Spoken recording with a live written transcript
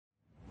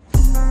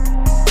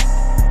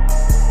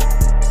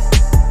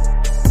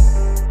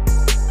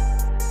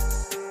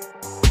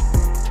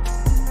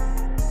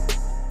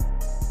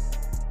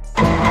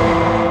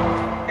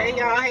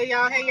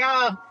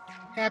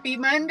Happy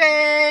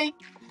Monday.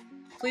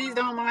 Please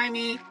don't mind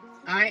me.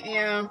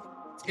 It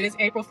is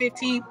April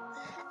 15th.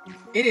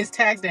 It is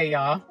tax day,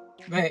 y'all.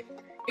 But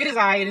it is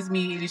I, it is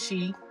me, it is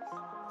she.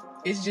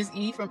 It's just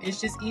E from It's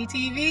Just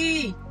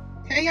ETV.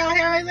 Hey y'all,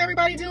 how is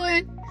everybody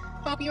doing?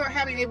 Hope you are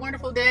having a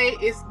wonderful day.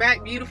 It's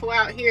back beautiful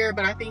out here,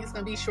 but I think it's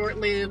going to be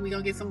short-lived. We're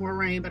going to get some more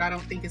rain, but I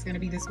don't think it's going to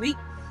be this week.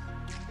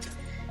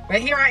 But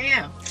here I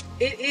am.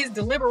 It is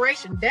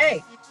Deliberation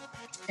Day.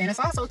 And it's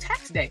also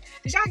tax day.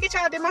 Did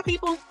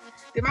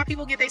my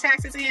people get their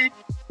taxes in?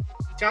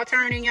 Y'all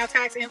turn in y'all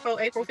tax info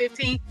April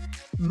 15th.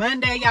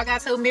 Monday, y'all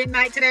got till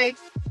midnight today.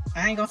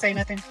 I ain't gonna say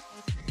nothing.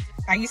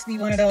 I used to be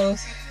one of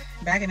those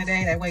back in the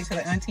day that wait till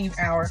the umpteenth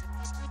hour.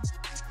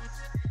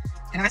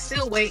 And I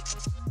still wait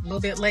a little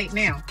bit late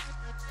now.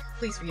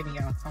 Please forgive me,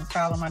 y'all. I'm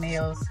filing my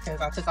nails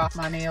because I took off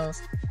my nails.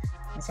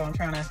 And so I'm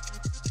trying to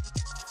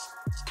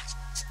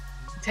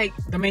take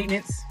the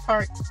maintenance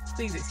part.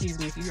 Please excuse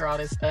me if you hear all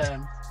this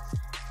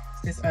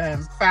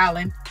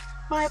filing.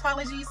 My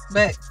apologies.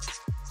 But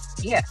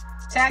yeah,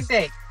 tax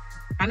day.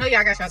 I know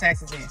y'all got y'all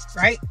taxes in,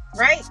 right?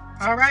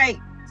 All right,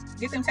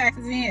 get them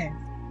taxes in.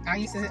 I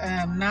used to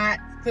not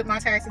put my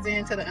taxes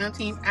in to the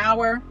umpteenth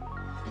hour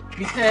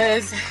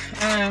because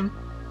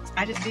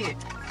I just did.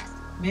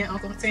 Me and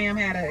Uncle Sam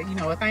had a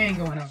thing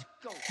going on.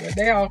 But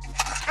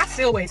I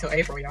still wait till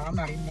April, y'all. I'm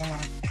not even gonna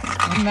lie.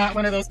 I'm not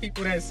one of those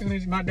people that as soon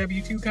as my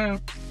W-2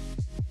 comes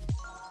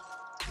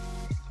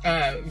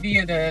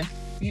via the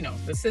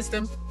the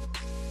system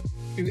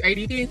through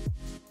ADP.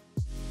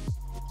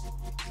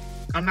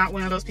 I'm not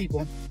one of those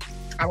people.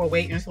 I will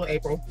wait until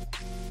April.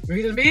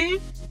 Reason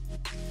being,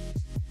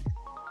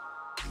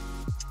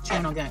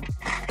 chewing on gum.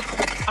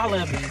 I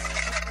love these.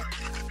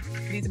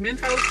 These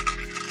Mentos.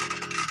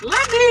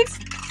 Love these.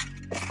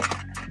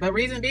 But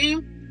reason being,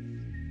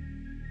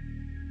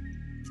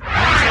 I'm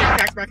in a certain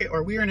tax bracket,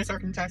 or we're in a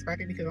certain tax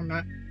bracket because I'm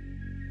not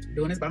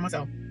doing this by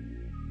myself.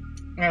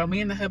 Well, me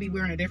and the hubby,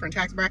 we're in a different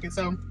tax bracket,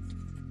 so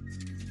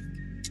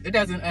it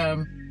doesn't,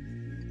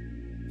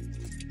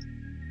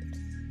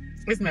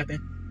 it's nothing.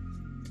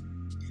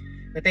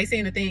 But they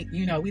seem to think,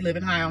 we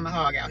living high on the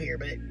hog out here,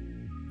 but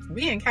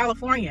we in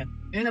California,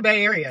 in the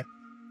Bay Area.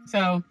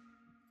 So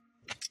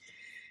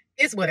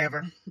it's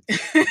whatever.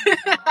 So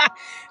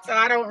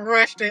I don't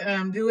rush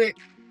to do it.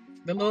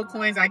 The little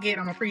coins I get,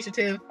 I'm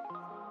appreciative,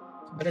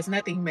 but it's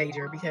nothing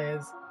major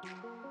because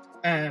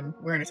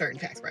we're in a certain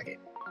tax bracket.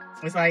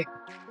 It's like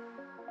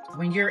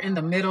when you're in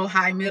the middle,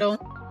 high middle,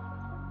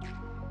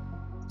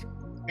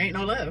 ain't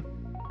no love.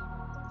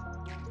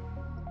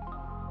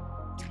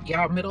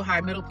 Y'all middle,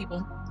 high middle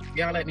people,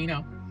 y'all let me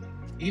know.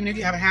 Even if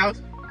you have a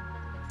house,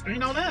 ain't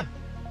no love.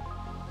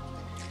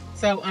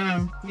 So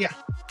yeah,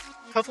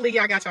 hopefully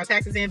y'all got y'all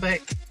taxes in, but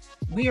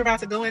we are about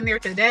to go in there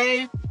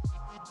today.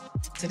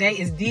 Today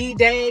is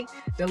D-Day,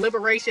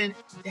 Deliberation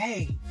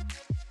Day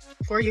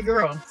for your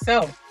girl.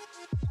 So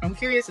I'm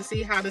curious to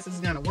see how this is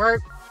gonna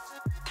work.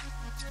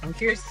 I'm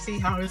curious to see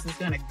how this is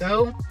gonna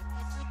go.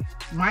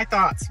 My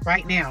thoughts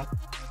right now,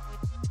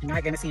 I'm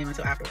not gonna see them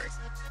until afterwards.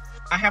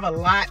 I have a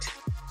lot.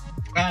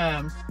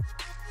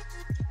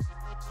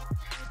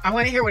 I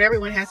want to hear what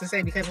everyone has to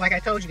say because, like I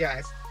told you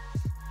guys,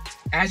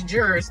 as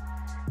jurors,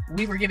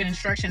 we were given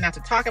instruction not to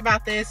talk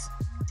about this.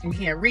 We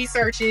can't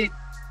research it.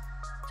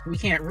 We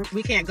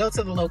can't go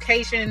to the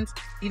locations,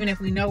 even if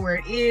we know where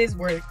it is,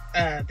 where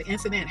the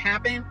incident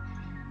happened,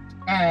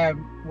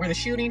 where the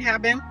shooting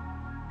happened.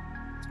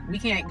 We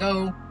can't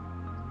go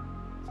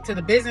to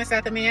the business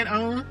that the man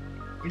owned,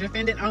 the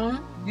defendant owned.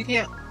 We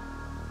can't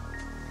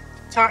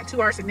talk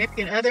to our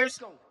significant others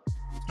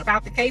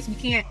about the case. We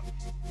can't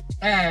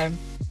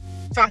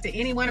talk to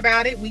anyone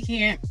about it. We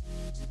can't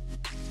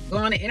go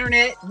on the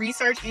internet,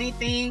 research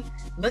anything,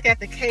 look at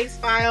the case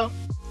file.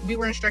 We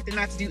were instructed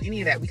not to do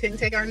any of that. We couldn't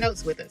take our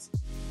notes with us.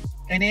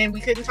 And then we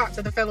couldn't talk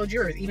to the fellow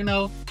jurors, even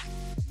though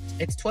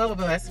it's 12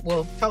 of us,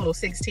 well, total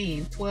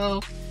 16,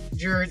 12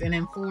 jurors and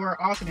then 4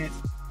 alternates.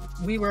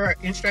 We were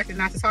instructed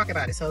not to talk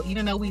about it. So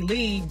even though we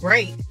leave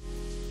break,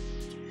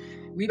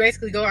 we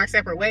basically go our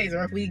separate ways.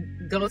 Or if we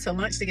go to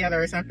lunch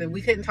together or something,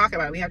 we couldn't talk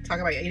about it. We have to talk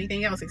about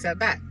anything else except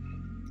that.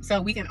 So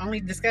we can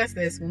only discuss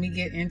this when we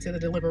get into the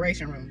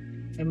deliberation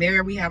room. And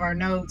there we have our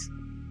notes.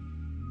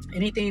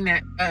 Anything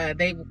that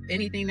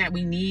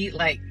we need,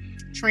 like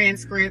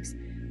transcripts,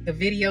 the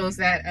videos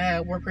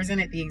that were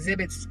presented, the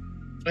exhibits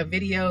of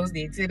videos,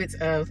 the exhibits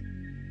of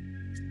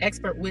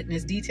expert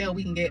witness detail,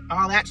 we can get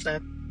all that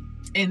stuff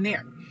in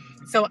there.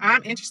 So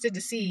I'm interested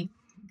to see,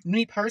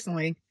 me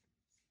personally,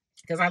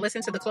 because I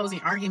listened to the closing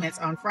arguments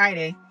on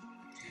Friday.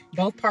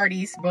 Both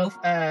parties, both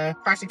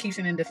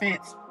prosecution and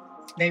defense,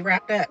 they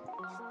wrapped up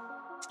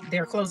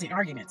their closing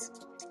arguments.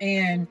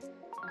 And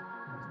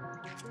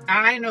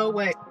I know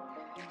what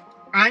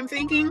I'm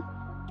thinking.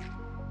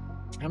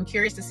 I'm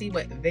curious to see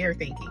what they're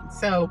thinking.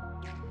 So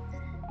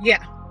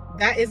yeah,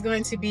 that is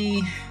going to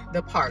be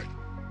the part.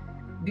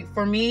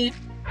 For me,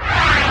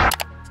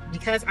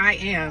 because I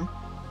am,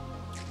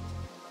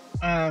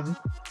 how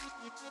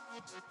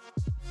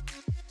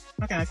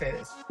can I say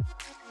this?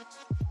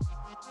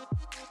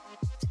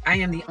 I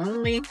am the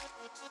only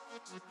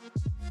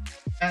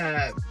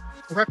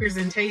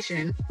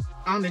representation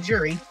on the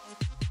jury,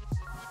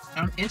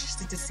 I'm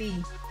interested to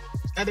see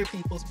other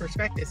people's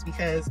perspectives,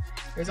 because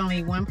there's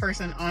only one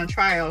person on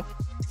trial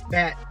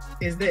that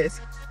is this,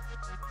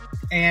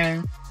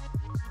 and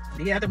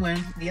the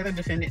other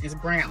defendant is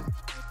Brown.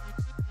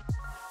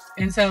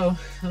 And so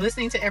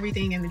listening to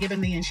everything and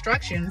given the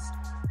instructions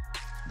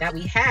that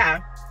we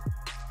have,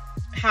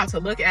 how to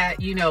look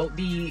at, you know,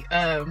 the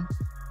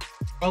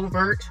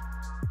overt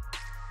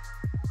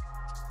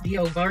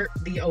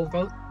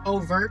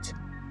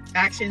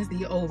actions,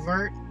 the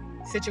overt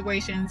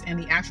situations, and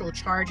the actual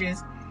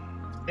charges,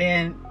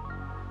 and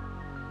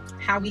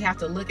how we have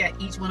to look at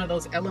each one of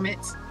those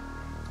elements.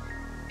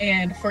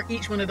 And for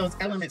each one of those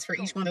elements, for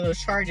each one of those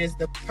charges,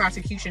 the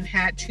prosecution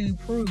had to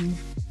prove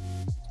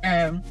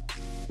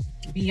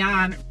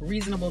beyond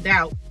reasonable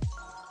doubt,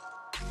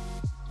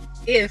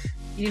 if,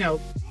 you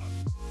know,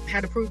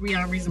 had to prove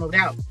beyond reasonable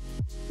doubt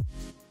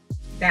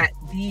that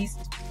these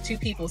two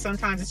people,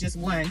 sometimes it's just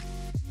one,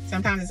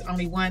 sometimes it's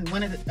only one.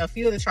 A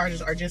few of the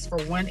charges are just for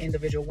one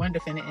individual, one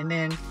defendant, and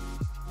then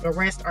the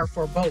rest are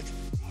for both.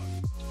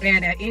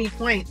 And at any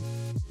point,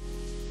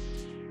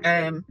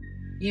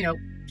 you know,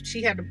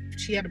 she had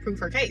to prove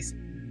her case.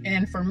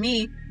 And for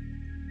me,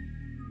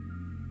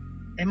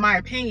 in my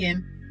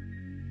opinion,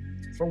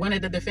 for one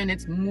of the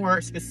defendants more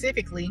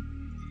specifically,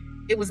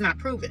 it was not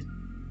proven.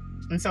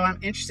 And so I'm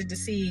interested to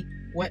see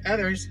what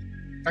others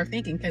are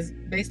thinking, because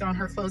based on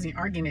her closing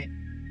argument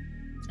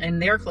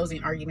and their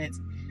closing arguments,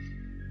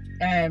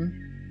 I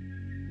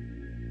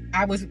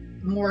was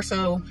more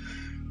so,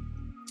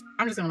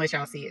 I'm just gonna let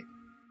y'all see it.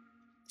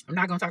 I'm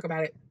not gonna talk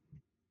about it.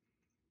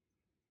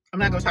 I'm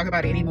not gonna talk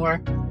about it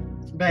anymore.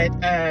 But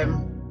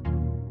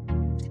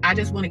I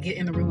just want to get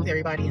in the room with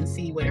everybody and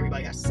see what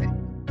everybody has to say.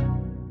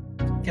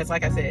 Because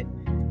like I said,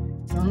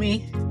 it's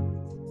only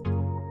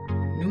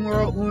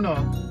numero uno.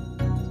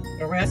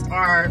 The rest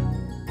are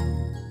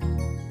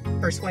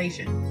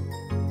persuasion.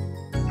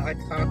 I like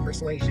to call it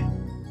persuasion.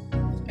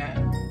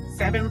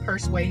 7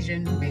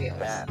 persuasion males.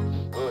 That's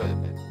good.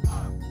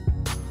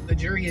 The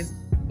jury is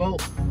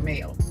both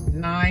male.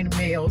 9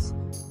 males.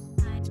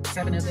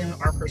 7 of them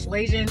are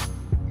persuasion.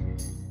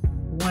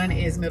 1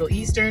 is Middle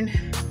Eastern.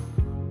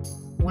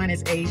 1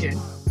 is Asian.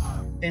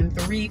 Then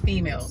 3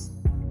 females.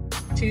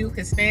 2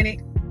 Hispanic.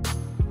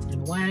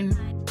 And 1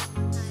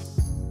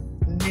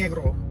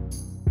 Negro.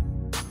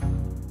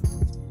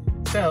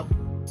 So,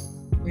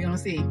 we're going to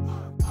see.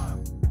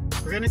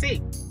 We're going to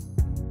see.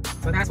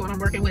 So that's what I'm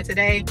working with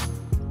today.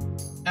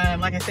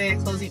 Like I said,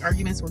 closing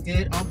arguments were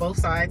good on both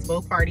sides,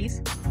 both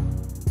parties.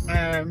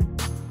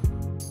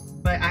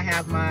 But I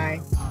have my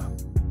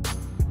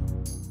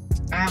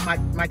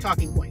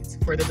talking points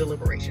for the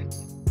deliberation.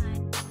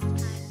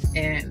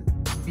 And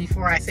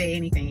before I say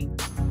anything,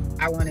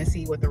 I want to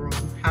see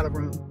how the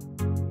room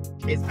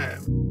is,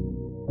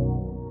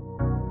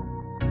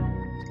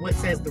 what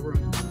says the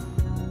room.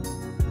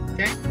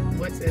 Okay?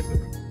 What says the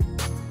room?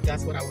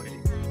 That's what I want to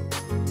do.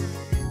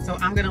 So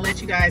I'm going to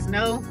let you guys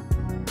know.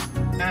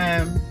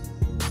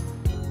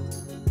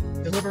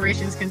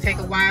 Deliberations can take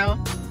a while.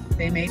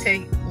 They may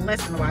take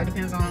less than a while. It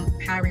depends on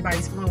how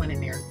everybody's flowing in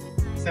there.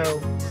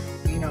 So,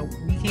 you know,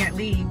 we can't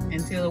leave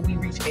until we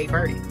reach a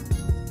verdict.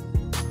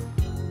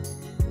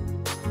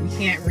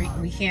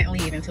 We can't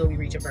leave until we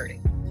reach a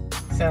verdict.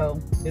 So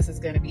this is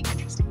going to be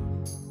interesting.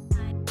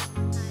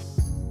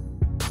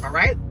 All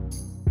right,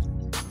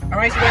 you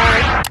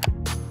guys.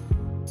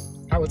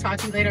 I will talk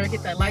to you later.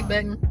 Hit that like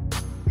button.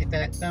 Hit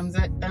that thumbs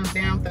up, thumbs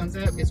down, thumbs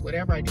up. It's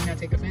whatever. I do not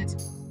take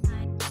offense.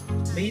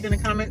 Leave in the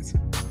comments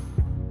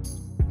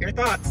your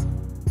thoughts.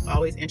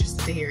 Always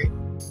interested to hear it.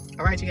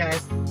 All right, you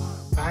guys.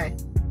 Bye.